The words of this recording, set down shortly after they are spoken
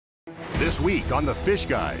This week on the Fish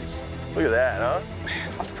Guyz. Look at that, huh?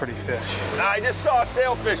 Man, it's a pretty fish. I just saw a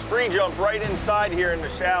sailfish free jump right inside here in the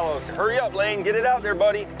shallows. Hurry up, Lain, get it out there,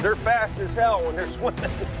 buddy. They're fast as hell when they're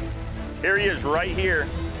swimming. Here he is right here.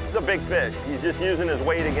 It's a big fish. He's just using his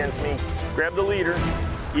weight against me. Grab the leader,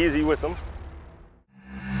 easy with him.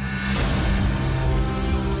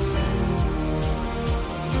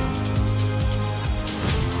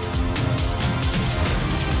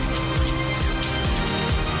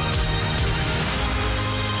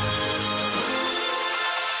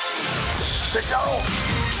 Fish on!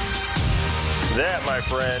 That, my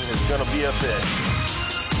friend, is gonna be a fish.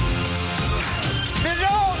 Fish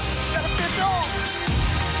on! Got a fish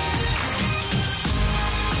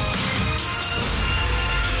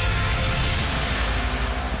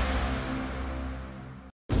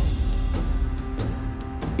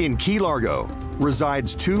on! In Key Largo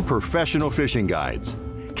resides two professional fishing guides,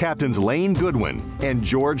 Captains Lain Goodwin and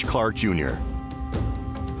George Clark Jr.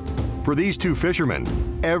 For these two fishermen,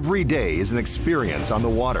 every day is an experience on the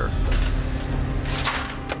water.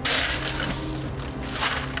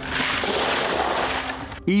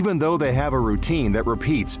 Even though they have a routine that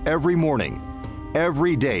repeats every morning,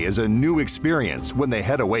 every day is a new experience when they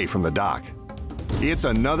head away from the dock. It's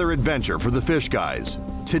another adventure for the Fish Guyz.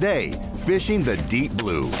 Today, fishing the deep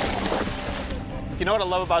blue. You know what I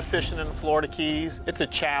love about fishing in the Florida Keys? It's a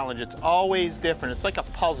challenge. It's always different. It's like a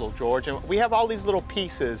puzzle, George. And we have all these little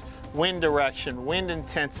pieces: wind direction, wind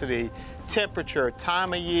intensity, temperature,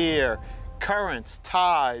 time of year, currents,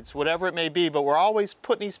 tides, whatever it may be. But we're always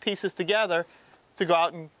putting these pieces together to go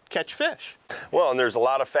out and catch fish. Well, and there's a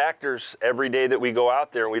lot of factors every day that we go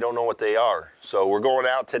out there and we don't know what they are. So we're going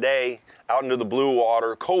out today, out into the blue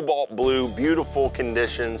water, cobalt blue, beautiful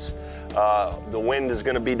conditions. The wind is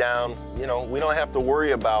gonna be down. You know, we don't have to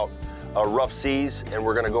worry about rough seas, and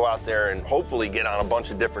we're gonna go out there and hopefully get on a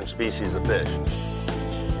bunch of different species of fish.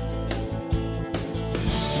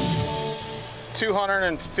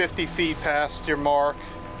 250 feet past your mark.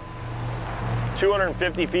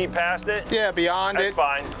 250 feet past it? Yeah, beyond That's it.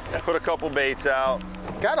 fine. Put a couple baits out.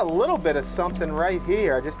 Got a little bit of something right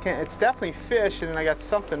here. I just can't, it's definitely fish, and then I got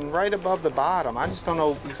something right above the bottom. I just don't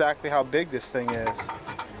know exactly how big this thing is.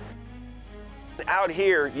 Out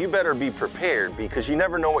here, you better be prepared because you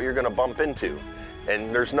never know what you're gonna bump into.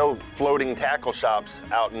 And there's no floating tackle shops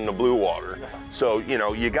out in the blue water. So, you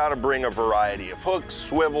know, you gotta bring a variety of hooks,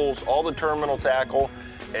 swivels, all the terminal tackle.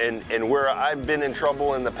 And where I've been in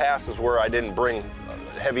trouble in the past is where I didn't bring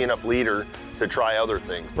a heavy enough leader to try other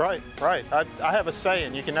things. Right, right. I have a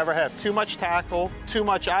saying: you can never have too much tackle, too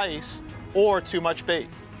much ice, or too much bait.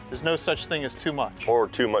 There's no such thing as too much. Or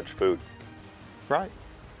too much food. Right.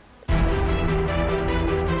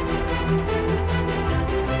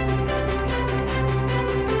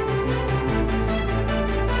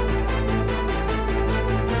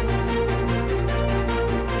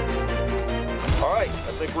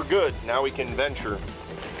 I think we're good. Now we can venture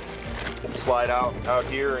and slide out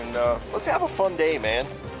here and let's have a fun day, man.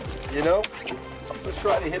 You know, let's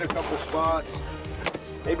try to hit a couple spots.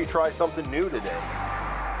 Maybe try something new today.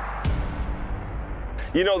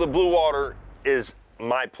 You know, the blue water is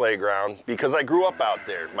my playground because I grew up out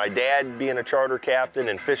there. My dad being a charter captain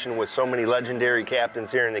and fishing with so many legendary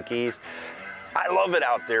captains here in the Keys. I love it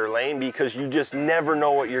out there, Lain, because you just never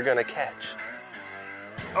know what you're gonna catch.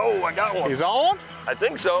 Oh, I got one. He's on? I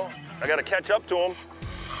think so. I got to catch up to him.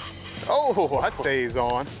 Oh, I'd say he's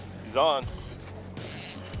on. He's on.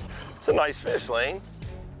 It's a nice fish, Lain.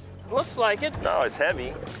 Looks like it. No, it's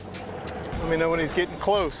heavy. Let me know when he's getting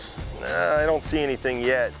close. Nah, I don't see anything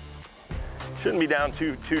yet. Shouldn't be down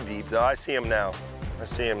too deep, though. I see him now. I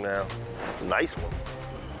see him now. Nice one.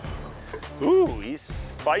 Ooh,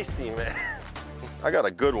 he's feisty, man. I got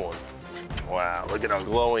a good one. Wow, look at how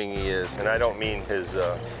glowing he is. And I don't mean his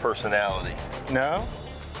personality. No?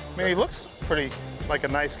 I mean, he looks pretty like a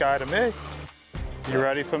nice guy to me. You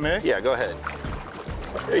ready for me? Yeah, go ahead.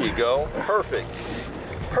 There you go. Perfect.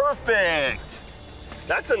 Perfect.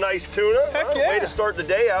 That's a nice tuna. Heck yeah. Way to start the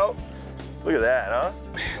day out. Look at that, huh?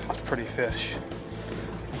 Man, it's a pretty fish.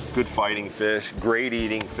 Good fighting fish, great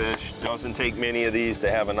eating fish. Doesn't take many of these to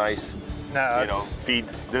have a nice, feed.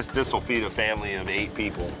 This will feed a family of 8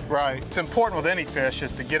 people. Right. It's important with any fish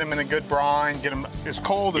is to get them in a good brine, get them as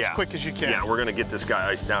cold as quick as you can. Yeah, we're gonna get this guy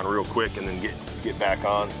iced down real quick and then get back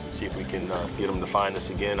on, see if we can get him to find us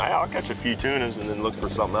again. I'll catch a few tunas and then look for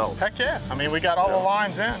something else. Heck yeah. I mean, we got all the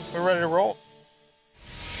lines in. We're ready to roll.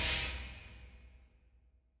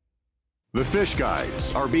 The Fish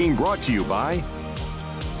Guyz are being brought to you by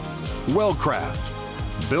Wellcraft,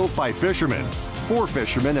 built by fishermen, for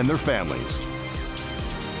fishermen and their families.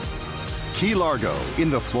 Key Largo in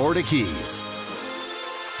the Florida Keys.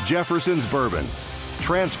 Jefferson's Bourbon.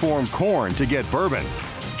 Transform corn to get bourbon.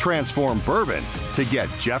 Transform bourbon to get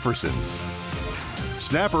Jefferson's.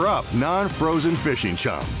 Snapper Up non-frozen fishing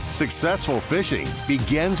chum. Successful fishing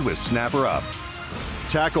begins with Snapper Up.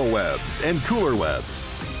 Tackle webs and cooler webs.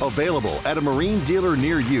 Available at a marine dealer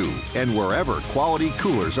near you and wherever quality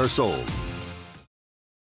coolers are sold.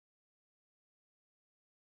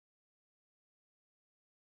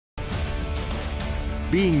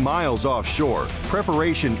 Being miles offshore,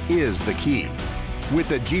 preparation is the key. With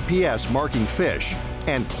the GPS marking fish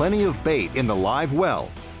and plenty of bait in the live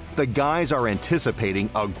well, the guys are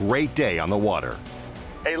anticipating a great day on the water.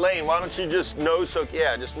 Hey Lain, why don't you just nose hook,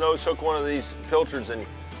 just nose hook one of these pilchards and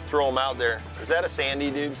throw them out there. Is that a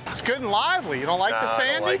sandy, dude? It's good and lively. You don't like the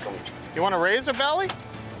sandy? I don't like them. You want a razor belly?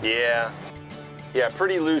 Yeah. Yeah,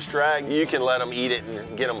 pretty loose drag. You can let them eat it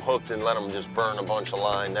and get them hooked and let them just burn a bunch of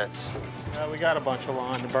line. We got a bunch of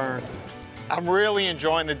line to burn. I'm really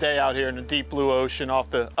enjoying the day out here in the deep blue ocean off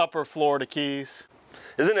the upper Florida Keys.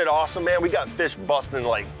 Isn't it awesome, man? We got fish busting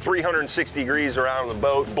like 360 degrees around the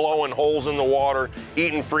boat, blowing holes in the water,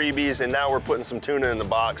 eating freebies, and now we're putting some tuna in the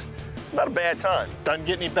box. Not a bad time. Doesn't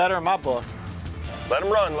get any better in my book. Let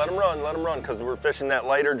them run, let them run, let them run, because we're fishing that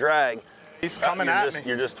lighter drag. He's coming at me.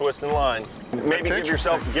 You're just twisting line. Maybe give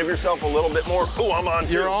yourself a little bit more. Oh, I'm on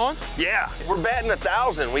too. You're on? Yeah, we're batting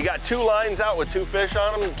 1,000. We got 2 lines out with 2 fish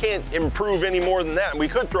on them. You can't improve any more than that. We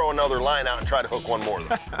could throw another line out and try to hook one more.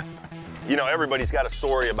 You know, everybody's got a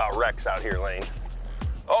story about wrecks out here, Lain.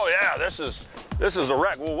 Oh yeah, this is a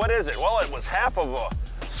wreck. Well, what is it? Well, it was half of a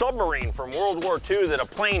submarine from World War II that a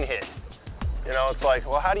plane hit. You know, it's like,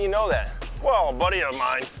 well, how do you know that? Well, a buddy of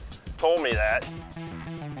mine told me that.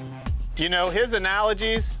 You know, his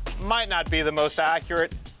analogies might not be the most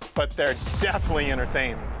accurate, but they're definitely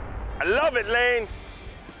entertaining. I love it, Lain.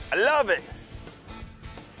 I love it.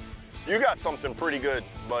 You got something pretty good,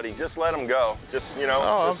 buddy. Just let him go. Just, you know.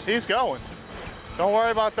 Oh, he's going. Don't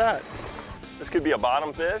worry about that. This could be a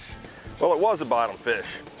bottom fish. Well, it was a bottom fish.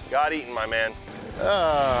 Got eaten, my man.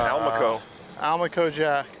 Almaco. Almaco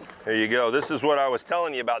Jack. There you go. This is what I was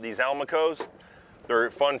telling you about these Almacos.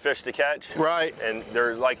 They're fun fish to catch. Right. And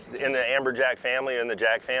they're like in the amberjack family, in the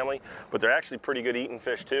jack family, but they're actually pretty good eating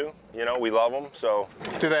fish too. You know, we love them, so.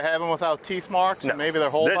 Do they have them without teeth marks? No. And maybe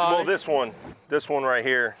their whole body? Well, this one right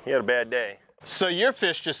here, he had a bad day. So your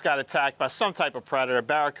fish just got attacked by some type of predator, a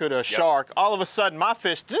barracuda, a shark. All of a sudden, my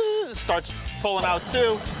fish starts pulling out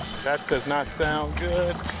too. That does not sound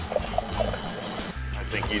good. I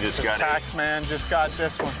think you just got Taxman just got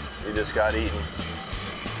this one. You just got eaten.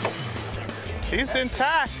 He's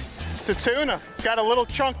intact. It's a tuna. He's got a little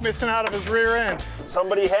chunk missing out of his rear end.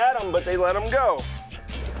 Somebody had him, but they let him go.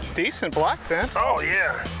 Decent blackfin. Oh,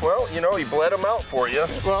 yeah. Well, you know, he bled him out for you.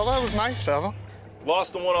 Well, that was nice of him.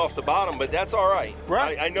 Lost the one off the bottom, but that's all right.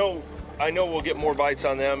 Right. I know we'll get more bites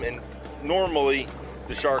on them, and normally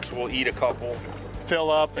the sharks will eat a couple. Fill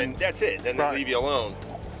up. And that's it. Then they leave you alone.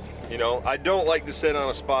 You know, I don't like to sit on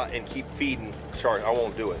a spot and keep feeding sharks. I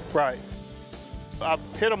won't do it. Right.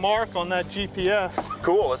 I've hit a mark on that GPS.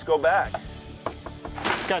 Cool, let's go back.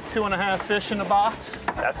 Got 2.5 fish in the box.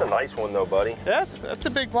 That's a nice one though, buddy. That's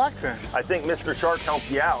a big blackfin. I think Mr. Shark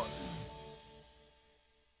helped you out.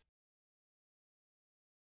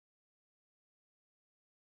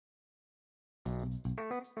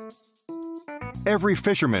 Every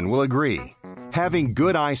fisherman will agree, having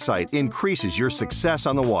good eyesight increases your success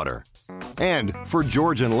on the water. And for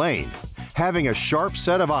George and Lain, having a sharp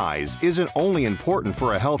set of eyes isn't only important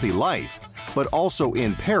for a healthy life, but also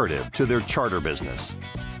imperative to their charter business.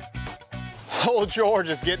 Old George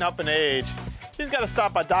is getting up in age. He's got to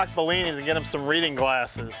stop by Doc Bellini's and get him some reading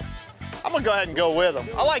glasses. I'm gonna go ahead and go with him.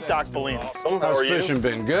 I like Doc Bellini. Awesome. How's fishing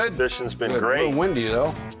been? Good? Fishing's been good. great. A little windy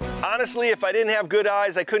though. Honestly, if I didn't have good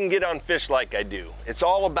eyes, I couldn't get on fish like I do. It's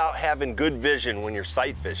all about having good vision when you're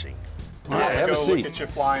sight fishing. All right, have a seat. Look at your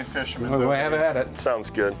flying fishermen. We'll have at it.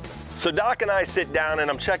 Sounds good. So Doc and I sit down and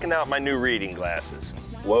I'm checking out my new reading glasses.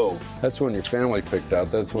 Whoa. That's one your family picked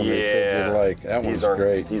out. That's one they said you'd like. That one's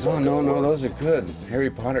great. Oh, no, those are good.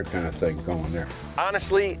 Harry Potter kind of thing going there.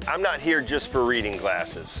 Honestly, I'm not here just for reading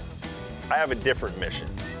glasses. I have a different mission.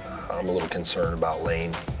 I'm a little concerned about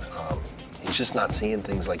Lain. He's just not seeing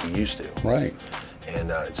things like he used to. Right.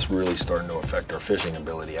 And it's really starting to affect our fishing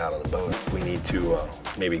ability out on the boat. We need to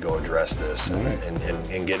maybe go address this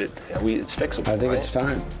and get it. It's fixable. I think it's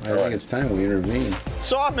time. I think it's time we intervene.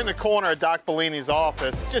 So I'm in the corner of Doc Bellini's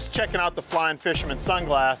office, just checking out the flying fisherman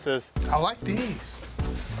sunglasses. I like these.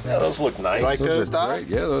 Yeah, those look nice. You like those, Doc? Great.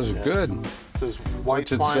 Yeah, those are good. It says white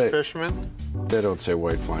What's it flying say? fisherman. They don't say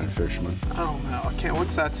white flying fisherman. I don't know. I can't.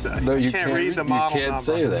 What's that say? No, I can't read the model You can't number.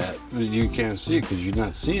 say that. You can't see it because you're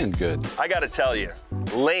not seeing good. I got to tell you,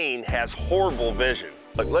 Lain has horrible vision.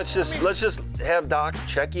 Look, let's just have Doc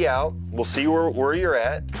check you out. We'll see where you're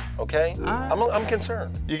at. Okay? I'm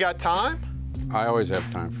concerned. You got time? I always have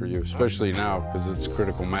time for you, especially now because it's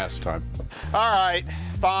critical mass time. All right,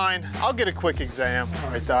 fine. I'll get a quick exam.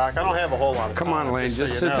 All right, Doc. I don't have a whole lot of time. Come on, Lain,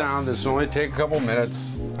 just sit down. This will only take a couple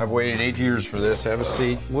minutes. I've waited 8 years for this. Have a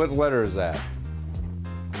seat. What letter is that?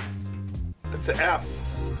 It's an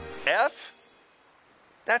F. F?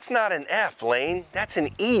 That's not an F, Lain. That's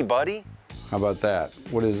an E, buddy. How about that?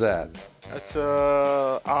 What is that? That's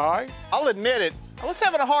I. I'll admit it. I was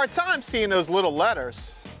having a hard time seeing those little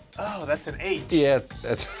letters. Oh, that's an H. Yeah,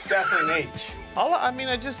 that's Definitely an H. I mean,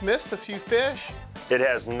 I just missed a few fish. It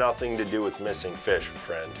has nothing to do with missing fish,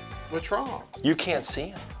 friend. What's wrong? You can't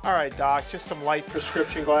see them. All right, Doc, just some light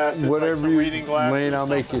prescription glasses, whatever like some reading glasses. Lain, I'll or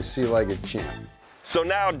make you something. see like a champ. So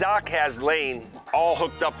now Doc has Lain all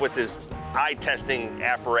hooked up with his eye testing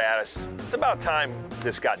apparatus. It's about time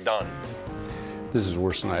this got done. This is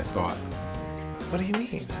worse than I thought. What do you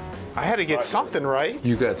mean? I had to get something right.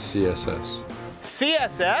 You got CSS.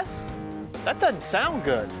 CSS? That doesn't sound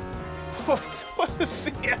good. What is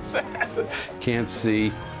CSS? Can't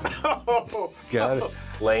see. Oh. Got it.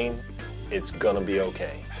 Lain, it's gonna be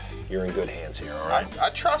okay. You're in good hands here, all right? I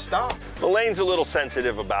trust Doc. Well, Lane's a little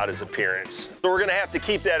sensitive about his appearance, so we're gonna have to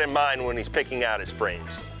keep that in mind when he's picking out his frames.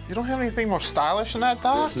 You don't have anything more stylish than that,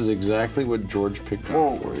 Doc? This is exactly what George picked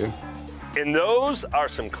out for you. And those are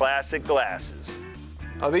some classic glasses.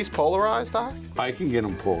 Are these polarized, Doc? I can get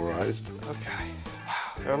them polarized. Okay.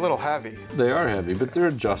 They're a little heavy. They are heavy, but they're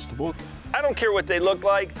adjustable. I don't care what they look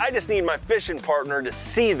like. I just need my fishing partner to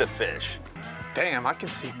see the fish. Damn, I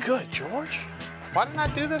can see good, George. Why didn't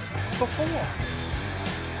I do this before?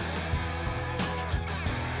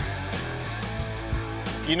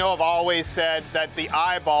 You know, I've always said that the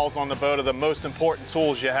eyeballs on the boat are the most important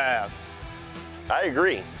tools you have. I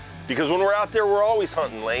agree, because when we're out there, we're always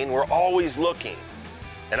hunting, Lain. We're always looking.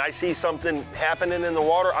 And I see something happening in the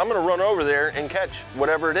water, I'm gonna run over there and catch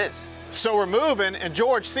whatever it is. So we're moving, and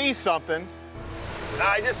George sees something.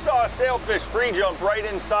 I just saw a sailfish free jump right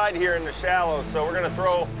inside here in the shallows, so we're gonna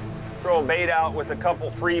throw a bait out with a couple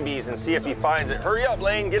freebies and see if he finds it. Hurry up,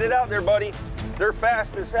 Lain, get it out there, buddy. They're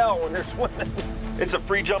fast as hell when they're swimming. It's a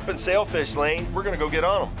free jumping sailfish, Lain. We're gonna go get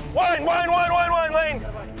on them. Wine, Lain!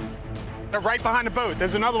 They're right behind the boat.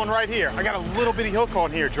 There's another one right here. I got a little bitty hook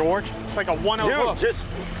on here, George. It's like a 1-0 hook. Dude, just,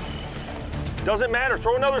 doesn't matter.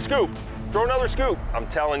 Throw another scoop. Throw another scoop. I'm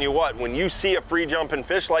telling you what, when you see a free jumping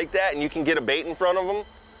fish like that and you can get a bait in front of them,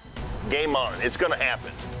 game on. It's gonna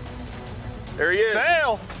happen. There he is.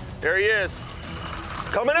 Sail! There he is.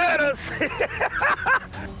 Coming at us.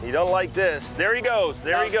 You don't like this. There he goes.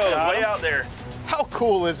 There he goes. Way out there. How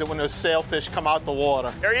cool is it when those sailfish come out the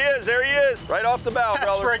water? There he is. There he is. Right off the bow, That's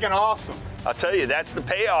brother. freaking awesome. I'll tell you, that's the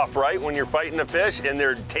payoff, right? When you're fighting a fish and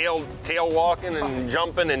they're tail walking and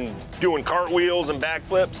jumping and doing cartwheels and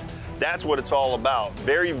backflips. That's what it's all about.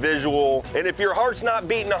 Very visual. And if your heart's not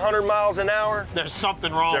beating 100 miles an hour, there's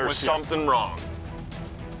something wrong with you. There's something wrong.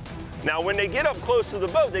 Now, when they get up close to the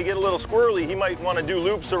boat, they get a little squirrely. He might want to do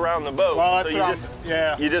loops around the boat. Well, that's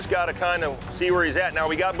so you just got to kind of see where he's at. Now,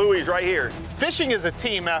 we got buoys right here. Fishing is a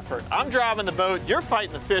team effort. I'm driving the boat, you're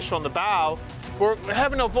fighting the fish on the bow. We're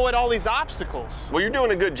having to avoid all these obstacles. Well, you're doing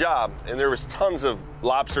a good job, and there was tons of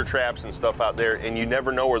lobster traps and stuff out there, and you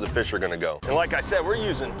never know where the fish are gonna go. And like I said, we're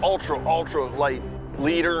using ultra light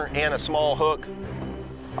leader and a small hook.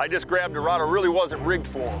 I just grabbed a rod. It really wasn't rigged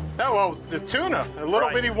for him. Oh, well, it's the tuna, a little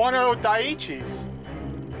bitty 1-0 Daiichis.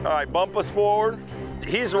 All right, bump us forward.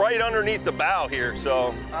 He's right underneath the bow here, so.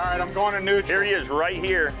 All right, I'm going to neutral. Here he is, right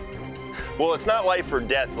here. Well, it's not life or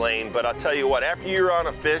death, Lain, but I'll tell you what, after you're on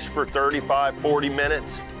a fish for 35, 40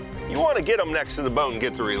 minutes, you want to get them next to the boat and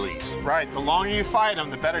get the release. Right, the longer you fight them,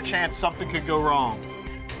 the better chance something could go wrong.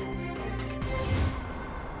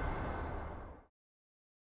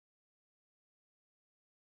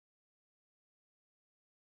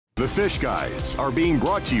 The Fish Guyz are being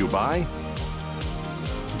brought to you by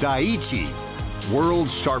Daiichi,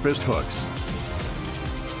 world's sharpest hooks.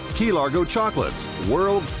 Key Largo Chocolates,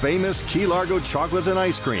 world famous Key Largo chocolates and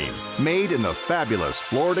ice cream, made in the fabulous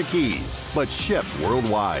Florida Keys, but shipped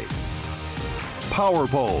worldwide. Power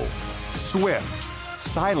Pole, swift,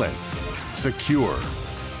 silent, secure.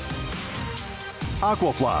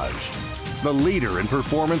 Aquaflage, the leader in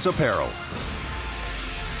performance apparel.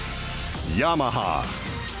 Yamaha,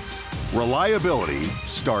 reliability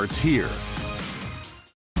starts here.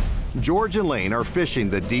 George and Lain are fishing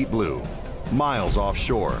the deep blue, miles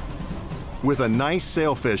offshore. With a nice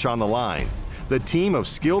sailfish on the line, the team of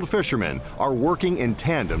skilled fishermen are working in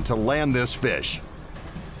tandem to land this fish.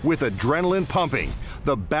 With adrenaline pumping,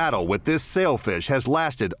 the battle with this sailfish has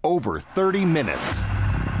lasted over 30 minutes.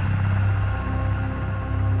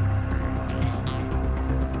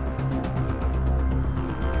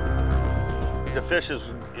 The fish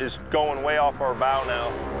is going way off our bow now.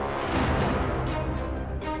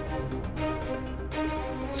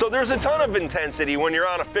 So there's a ton of intensity when you're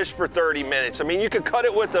on a fish for 30 minutes. I mean, you could cut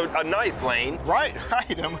it with a knife, Lain. Right.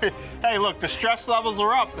 I mean, hey, look, the stress levels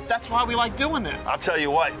are up, but that's why we like doing this. I'll tell you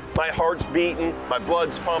what, my heart's beating, my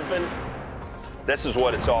blood's pumping. This is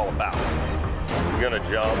what it's all about. You're gonna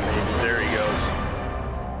jump, there he goes.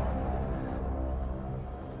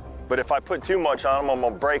 But if I put too much on him, I'm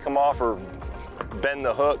gonna break him off or bend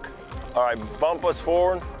the hook. All right, bump us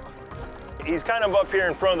forward. He's kind of up here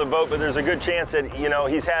in front of the boat, but there's a good chance that, you know,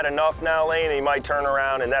 he's had enough now, Lain, and he might turn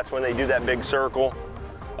around, and that's when they do that big circle.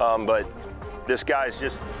 But this guy's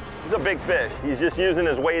he's a big fish. He's just using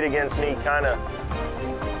his weight against me, kind of,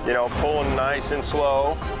 you know, pulling nice and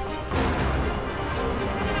slow.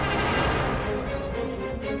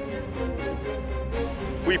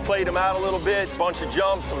 We played him out a little bit, bunch of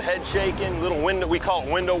jumps, some head shaking, little window, we call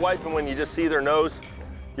it window wiping when you just see their nose.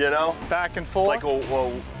 You know? Back and forth. Like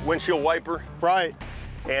a windshield wiper. Right.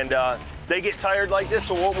 And they get tired like this,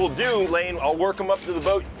 so what we'll do, Lain, I'll work them up to the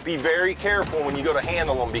boat. Be very careful when you go to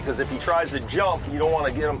handle him, because if he tries to jump, you don't want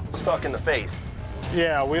to get him stuck in the face.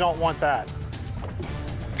 Yeah, we don't want that.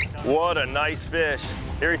 What a nice fish.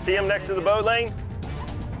 Here, you see him next to the boat, Lain?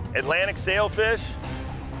 Atlantic sailfish.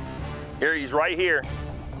 Here, he's right here.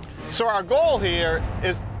 So our goal here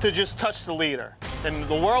is to just touch the leader. In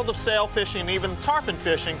the world of sail fishing and even tarpon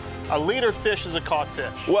fishing, a leader fish is a caught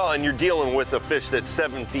fish. Well, and you're dealing with a fish that's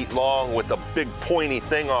 7 feet long with a big pointy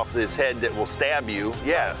thing off his head that will stab you.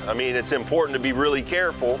 Yeah, I mean, it's important to be really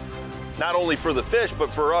careful, not only for the fish,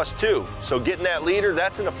 but for us too. So getting that leader,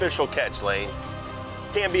 that's an official catch, Lain.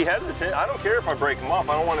 Can't be hesitant. I don't care if I break him off.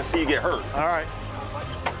 I don't want to see you get hurt. All right.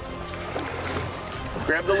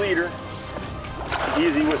 Grab the leader.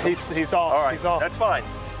 Easy with him. He's off. All right, he's off. That's fine.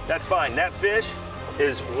 That's fine. That fish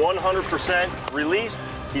is 100% released.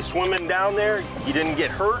 He's swimming down there. He didn't get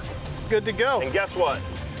hurt. Good to go. And guess what?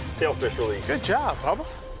 Sailfish release. Good job, Bubba.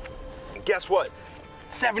 And guess what?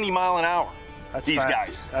 70 mile an hour. That's these fast.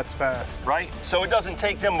 guys. That's fast. Right? So it doesn't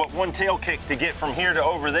take them but one tail kick to get from here to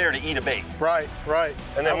over there to eat a bait. Right, right.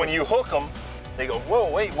 And then when you hook them, they go, whoa,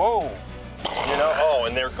 wait, whoa. You know, oh,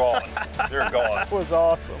 and they're gone. They're gone. That was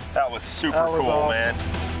awesome. That was super cool, awesome. Man.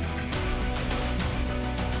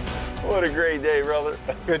 What a great day, brother.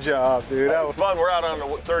 Good job, dude. That was fun. We're out on the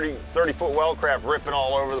 30-foot wellcraft, ripping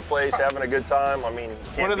all over the place, having a good time. I mean,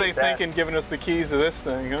 what are they thinking, giving us the keys to this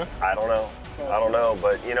thing, huh? I don't know. I don't know,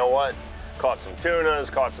 but you know what? Caught some tunas,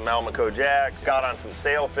 caught some almaco jacks, got on some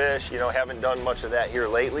sailfish. You know, haven't done much of that here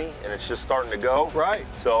lately, and it's just starting to go. Right.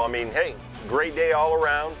 So, I mean, hey, great day all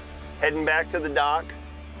around. Heading back to the dock.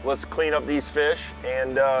 Let's clean up these fish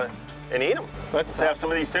and eat them. Let's have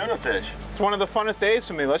some of these tuna fish. It's one of the funnest days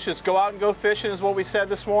for me. Let's just go out and go fishing is what we said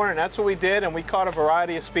this morning. That's what we did, and we caught a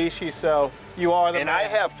variety of species, so you are the man. And I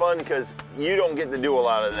have fun because you don't get to do a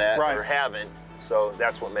lot of that, right, or haven't, so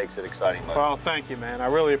that's what makes it exciting. Buddy. Well, thank you, man. I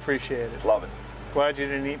really appreciate it. Love it. Glad you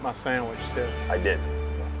didn't eat my sandwich, too. I did.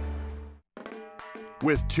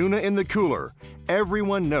 With tuna in the cooler,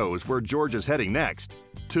 everyone knows where George is heading next,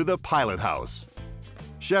 to the pilot house.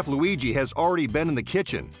 Chef Luigi has already been in the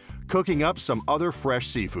kitchen, cooking up some other fresh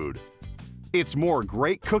seafood. It's more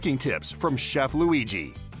great cooking tips from Chef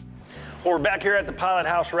Luigi. Well, we're back here at the Pilot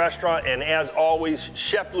House restaurant, and as always,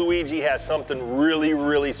 Chef Luigi has something really,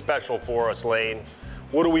 really special for us, Lain.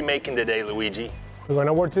 What are we making today, Luigi? We're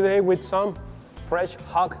gonna work today with some fresh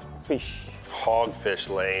hogfish. Hogfish,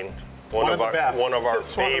 Lain. One of our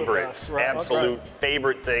favorites, right. Absolute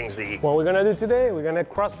favorite things to eat. What we're gonna do today, we're gonna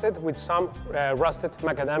crust it with some roasted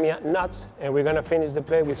macadamia nuts, and we're gonna finish the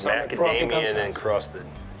plate with some Macadamia Encrusted.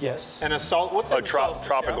 Yes. And a salt, what's a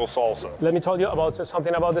tropical salsa. Let me tell you about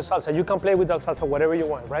something about the salsa. You can play with the salsa whatever you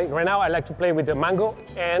want, right? Right now, I like to play with the mango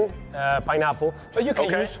and pineapple, but you can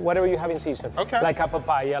use whatever you have in season. Okay. Like a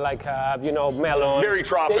papaya, like you know, melon. Very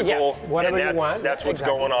tropical. Yes, whatever and you want. That's what's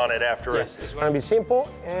going on it after it. It's gonna be simple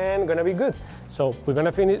and gonna be good. So we're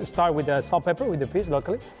gonna start with the salt pepper with the fish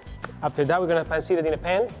locally. After that, we're gonna pan sear it in a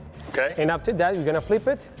pan. Okay. And after that, we're gonna flip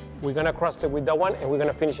it. We're gonna crust it with that one, and we're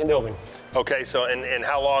gonna finish in the oven. Okay, so and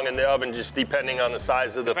how long in the oven, just depending on the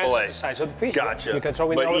size of the fillet? The size of the fish. Gotcha. You can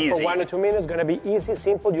throw it in the oven for 1 or 2 minutes. It's gonna be easy,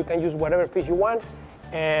 simple. You can use whatever fish you want,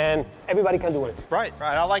 and everybody can do it. Right,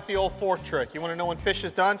 right. I like the old fork trick. You want to know when fish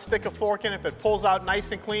is done? Stick a fork in. If it pulls out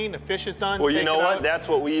nice and clean, the fish is done. Well, you know what? That's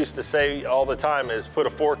what we used to say all the time is put a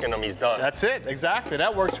fork in him, he's done. That's it, exactly.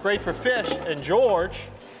 That works great for fish. And George,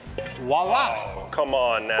 voila. Oh, come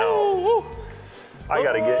on now. Ooh, ooh. I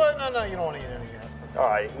got to get... No, you don't want to eat any of that. All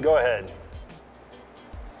right, go ahead.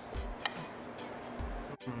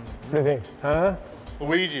 What do you think? Huh?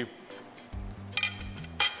 Luigi.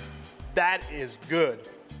 That is good.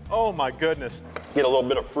 Oh my goodness. Get a little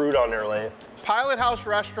bit of fruit on there, Lain. Pilot House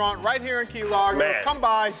Restaurant right here in Key Largo. Man. Come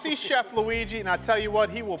by, see Chef Luigi, and I tell you what,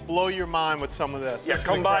 he will blow your mind with some of this. Yeah, this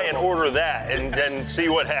come by and order that and then see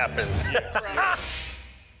what happens.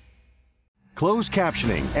 Closed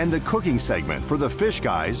captioning and the cooking segment for the Fish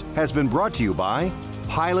Guyz has been brought to you by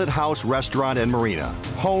Pilot House Restaurant and Marina,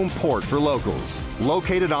 home port for locals,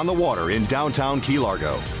 located on the water in downtown Key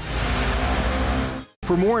Largo.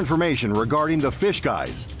 For more information regarding the Fish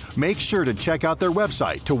Guyz, make sure to check out their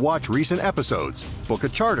website to watch recent episodes, book a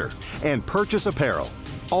charter, and purchase apparel.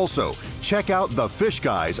 Also, check out the Fish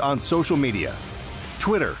Guyz on social media,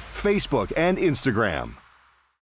 Twitter, Facebook, and Instagram.